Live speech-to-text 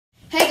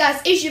Hey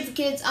guys, it's You For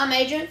Kids, I'm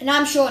Adrian. And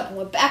I'm Sean, and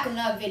we're back on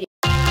another video.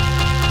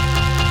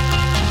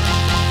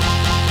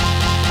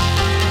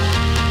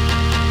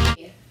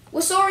 We're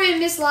sorry we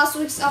missed last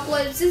week's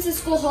upload. Since it's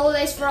school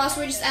holidays for us,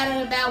 we're just out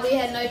and about. We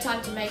had no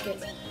time to make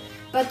it.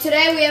 But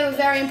today we have a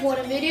very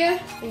important video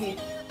for you.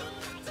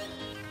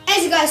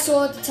 As you guys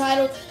saw at the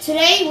title,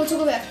 today we'll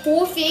talk about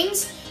 4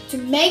 things to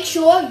make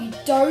sure you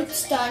don't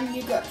stunt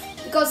your growth.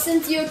 Because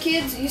since you're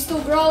kids, you're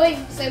still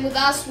growing, same with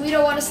us, we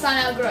don't want to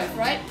stunt our growth,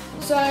 right?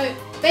 So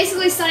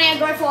basically stunting our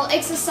growth while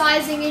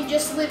exercising and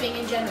just living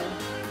in general.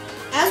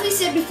 As we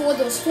said before,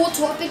 there was 4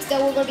 topics that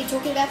we're going to be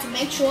talking about to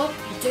make sure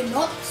you do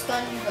not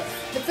stunt your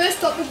growth. The first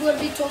topic we're going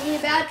to be talking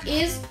about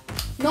is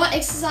not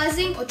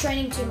exercising or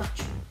training too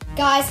much.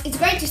 Guys, it's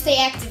great to stay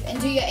active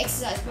and do your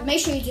exercise, but make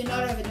sure you do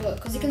not overdo it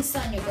because it can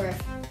stunt your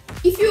growth.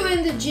 If you're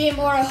in the gym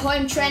or at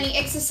home training,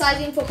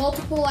 exercising for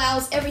multiple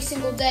hours every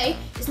single day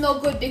is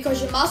not good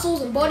because your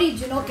muscles and body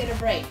do not get a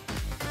break.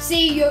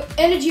 See, your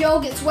energy all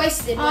gets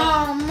wasted.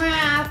 Oh,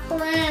 my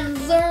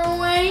friends are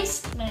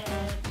wasted.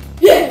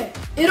 Yeah,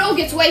 it all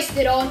gets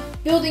wasted on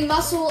building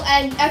muscle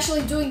and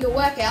actually doing the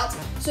workouts.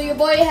 So your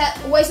body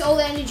wastes all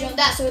the energy on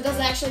that, so it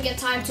doesn't actually get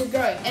time to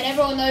grow. And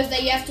everyone knows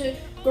that you have to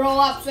grow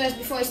up first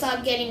before you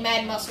start getting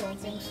mad muscle and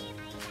things.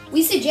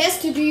 We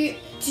suggest to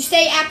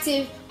stay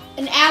active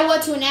an hour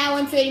to an hour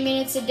and 30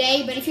 minutes a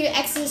day, but if you're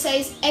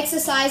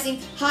exercising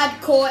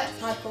hardcore,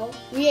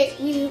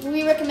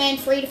 we recommend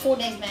 3 to 4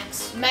 days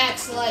max.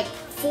 Max, like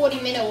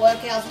 40-minute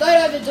workouts. Don't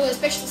overdo it,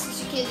 especially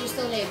since you're kids, you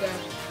still need to grow.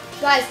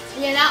 Guys,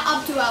 we are now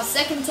up to our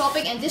second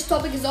topic, and this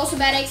topic is also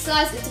about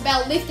exercise. It's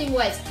about lifting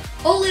weights.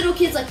 All little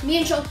kids like me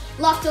and Sean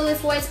love to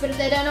lift weights, but if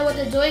they don't know what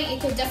they're doing,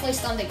 it could definitely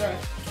stunt their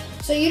growth.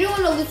 So you don't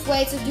want to lift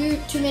weights or do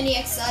too many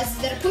exercises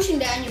that are pushing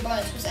down your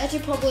bones, because as you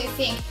probably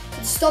think,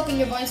 it's stopping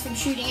your bones from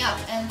shooting up,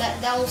 and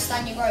that will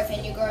stunt your growth,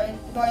 and your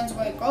bones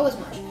won't grow as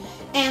much.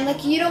 And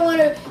like you don't want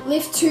to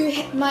lift too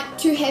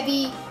much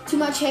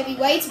heavy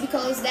weights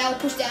because that will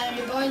push down on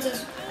your bones,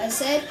 as I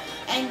said.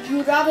 And you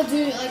would rather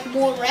do like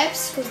more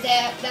reps because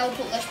that will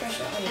put less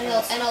pressure on your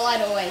bones. And a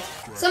lighter weight.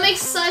 Some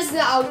exercises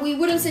that we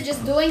wouldn't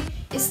suggest doing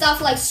is stuff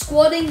like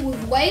squatting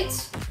with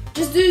weights.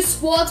 Just do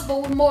squats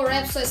but with more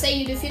reps. So say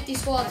you do 50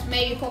 squats,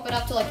 maybe pop it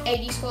up to like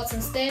 80 squats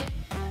instead.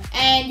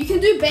 And you can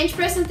do bench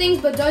press and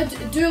things, but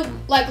don't do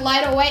like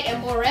lighter weight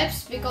and more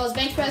reps, because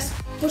bench press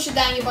pushes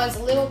down your bones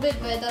a little bit,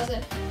 but it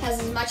doesn't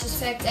has as much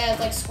effect as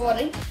like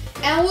squatting.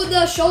 And with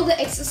the shoulder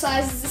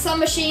exercises, some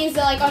machines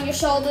that are like on your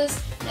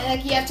shoulders, and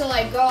like you have to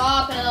like go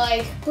up and it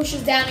like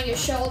pushes down on your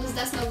shoulders.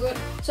 That's no good.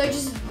 So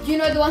just, you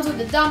know, the ones with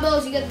the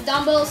dumbbells, you get the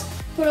dumbbells,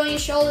 put it on your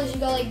shoulders,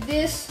 you go like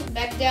this,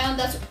 back down.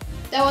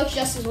 That works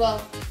just as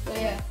well. So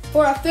yeah.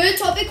 For our third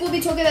topic, we'll be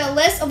talking about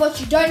less of what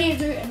you don't need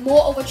to do and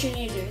more of what you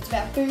need to do. It's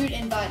about food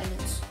and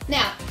vitamins.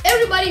 Now,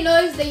 everybody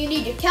knows that you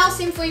need your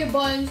calcium for your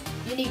bones,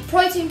 you need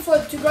protein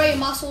to grow your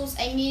muscles,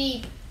 and you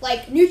need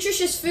like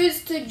nutritious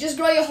foods to just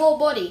grow your whole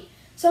body.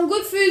 Some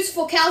good foods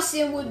for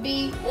calcium would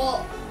be,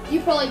 well, you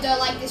probably don't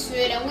like this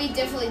food, and we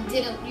definitely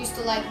didn't used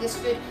to like this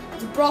food.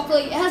 It's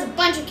broccoli. It has a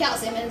bunch of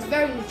calcium and it's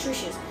very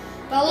nutritious.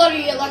 But a lot of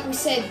you, like we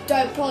said,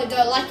 probably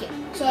don't like it.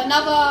 So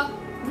another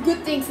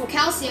good thing for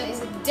calcium is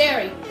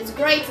dairy. It's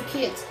great for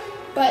kids,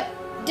 but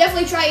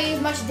definitely try to eat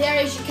as much dairy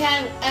as you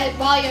can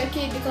while you're a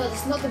kid, because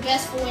it's not the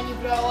best for when you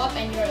grow up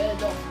and you're an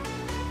adult.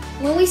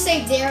 When we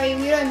say dairy,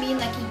 we don't mean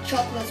like eat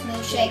chocolates,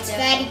 milkshakes,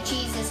 fatty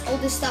cheeses, all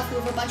this stuff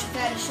with a bunch of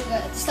fatty sugar,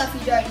 the stuff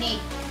you don't need,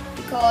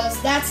 because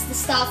that's the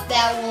stuff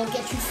that will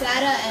get you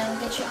fatter and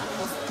will get you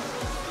unhealthy.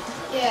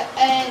 Yeah,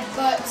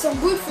 but some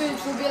good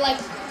foods would be like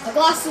a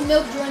glass of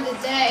milk during the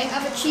day,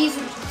 have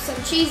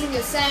some cheese in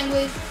your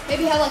sandwich,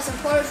 maybe have like some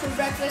porridge for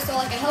breakfast, or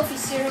like a healthy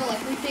cereal like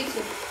Wheat Bix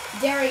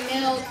with dairy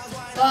milk.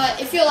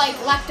 But if you're like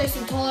lactose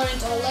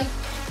intolerant or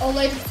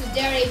allergic to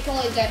dairy, you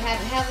probably don't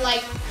have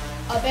like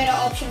a better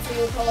option for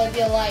you would probably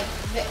be like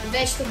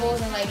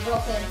vegetables and like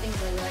broccoli and things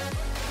like that.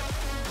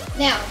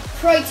 Now,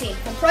 protein.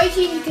 For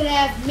protein, you can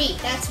have meat.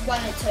 That's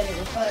one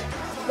alternative, but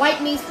white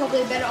meat's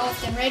probably better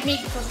off than red meat,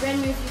 because red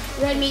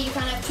meat you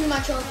can't have too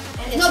much of,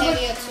 and it's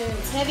heavier too.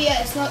 It's heavier.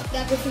 It's not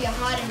that good for your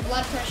heart and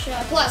blood pressure.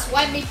 Plus,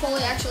 white meat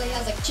probably actually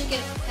has like chicken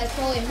has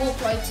probably more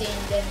protein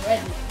than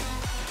red meat.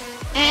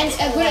 And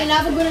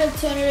another good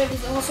alternative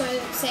is also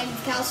same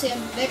with calcium,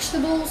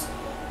 vegetables,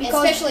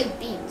 especially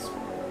beans.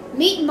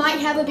 Meat might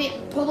have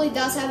probably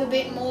does have a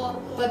bit more,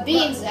 but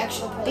beans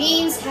actually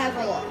have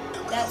a lot.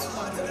 That's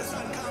one.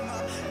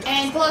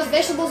 And plus,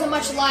 vegetables are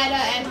much lighter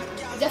and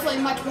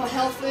definitely much more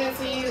healthier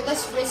for you,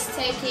 less risk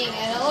taking,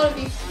 and a lot of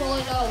you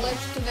probably know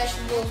allergic to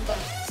vegetables, but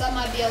some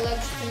might be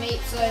allergic to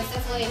meat, so it's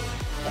definitely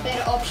a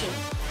better option.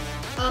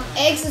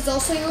 Eggs is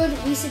also good.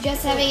 We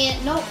suggest having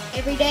it not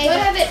every day. Don't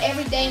have it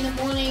every day in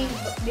the morning,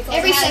 because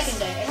every second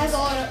day. It has a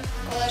lot of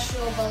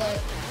cholesterol, but like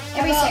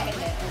every second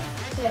day.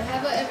 Yeah,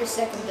 have it every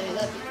second day.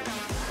 That'd be good.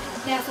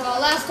 Now for our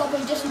last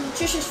topic, just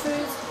nutritious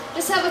foods.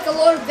 Just have like a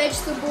lot of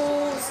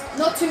vegetables,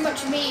 not too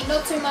much meat,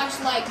 not too much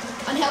like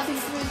unhealthy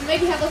food.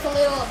 Maybe have like a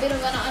little bit of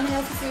an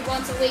unhealthy food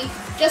once a week,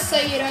 just so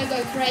you don't go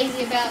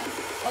crazy about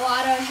oh,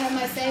 I don't have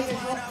my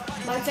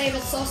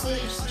favorite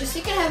sausage. Just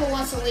you can have it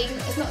once a week.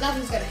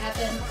 Nothing's gonna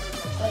happen.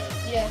 But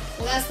yeah,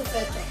 well, that's the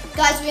third thing.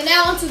 Guys, we are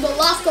now on to the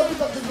last topic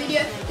of the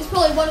video. It's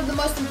probably one of the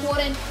most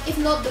important, if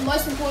not the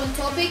most important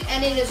topic,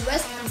 and it is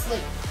rest and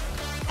sleep.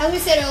 As we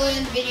said earlier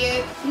in the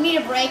video, you need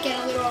a break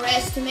and a little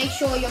rest to make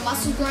sure your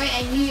muscles grow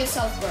and you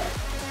yourself grow.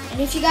 And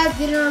if you guys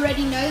didn't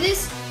already know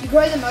this, you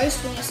grow the most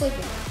when you're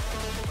sleeping.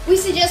 We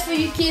suggest for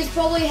you kids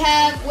probably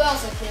have, well,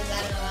 so kids,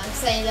 I don't know why I'm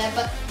saying that,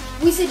 but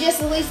we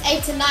suggest at least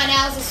 8 to 9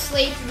 hours of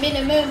sleep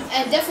minimum,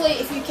 and definitely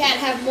if you can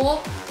have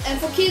more. And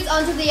for kids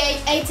under the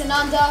 8 and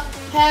under,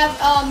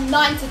 have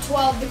 9 to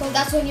 12 because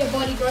that's when your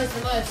body grows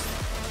the most.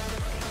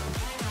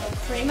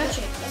 That's pretty much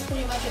it. That's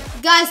pretty much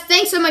it. Guys,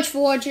 thanks so much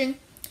for watching.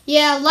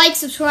 Yeah, like,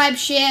 subscribe,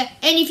 share,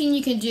 anything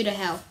you can do to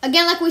help.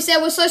 Again, like we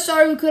said, we're so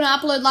sorry we couldn't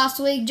upload last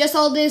week. Just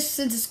all this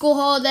since the school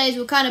holidays,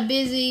 we're kind of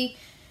busy,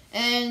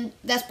 and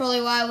that's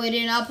probably why we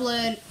didn't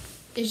upload.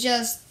 It's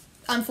just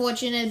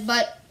unfortunate,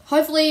 but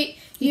hopefully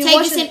you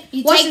take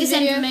this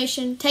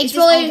information. Take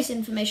all this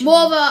information.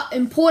 More of an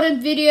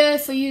important video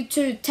for you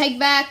to take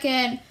back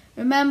and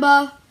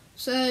remember.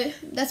 So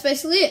that's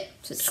basically it.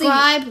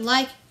 Subscribe,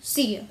 like,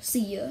 see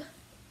ya.